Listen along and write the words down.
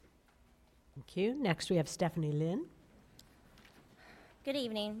Thank you. Next, we have Stephanie Lynn. Good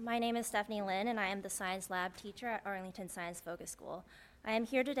evening. My name is Stephanie Lynn, and I am the science lab teacher at Arlington Science Focus School. I am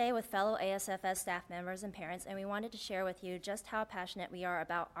here today with fellow ASFS staff members and parents, and we wanted to share with you just how passionate we are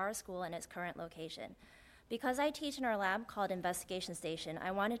about our school and its current location. Because I teach in our lab called Investigation Station,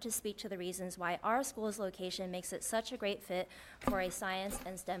 I wanted to speak to the reasons why our school's location makes it such a great fit for a science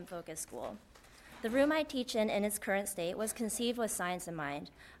and STEM-focused school. The room I teach in its current state was conceived with science in mind.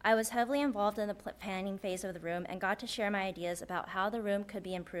 I was heavily involved in the planning phase of the room and got to share my ideas about how the room could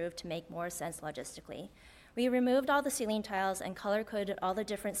be improved to make more sense logistically. We removed all the ceiling tiles and color-coded all the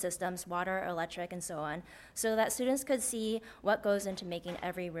different systems, water, electric, and so on, so that students could see what goes into making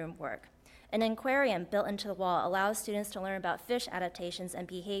every room work. An aquarium built into the wall allows students to learn about fish adaptations and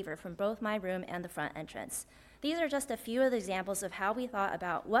behavior from both my room and the front entrance. These are just a few of the examples of how we thought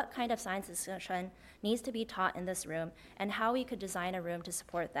about what kind of science discussion needs to be taught in this room and how we could design a room to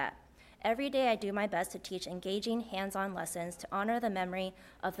support that. Every day I do my best to teach engaging, hands-on lessons to honor the memory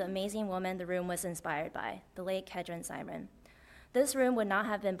of the amazing woman the room was inspired by, the late Kedron Simon. This room would not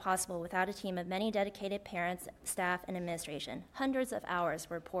have been possible without a team of many dedicated parents, staff, and administration. Hundreds of hours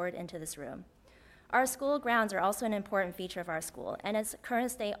were poured into this room. Our school grounds are also an important feature of our school, and its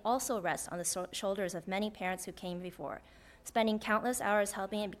current state also rests on the shoulders of many parents who came before, spending countless hours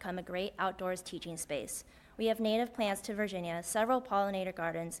helping it become a great outdoors teaching space. We have native plants to Virginia, several pollinator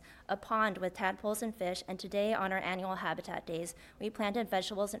gardens, a pond with tadpoles and fish, and today on our annual Habitat Days, we planted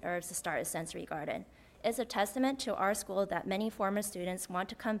vegetables and herbs to start a sensory garden. It's a testament to our school that many former students want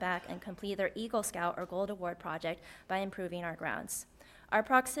to come back and complete their Eagle Scout or Gold Award project by improving our grounds. Our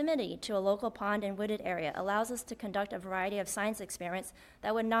proximity to a local pond and wooded area allows us to conduct a variety of science experiments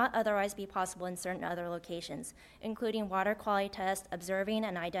that would not otherwise be possible in certain other locations, including water quality tests, observing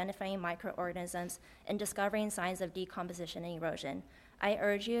and identifying microorganisms, and discovering signs of decomposition and erosion. I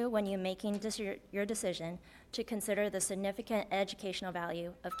urge you, when you're making your decision, to consider the significant educational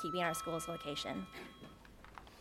value of keeping our school's location.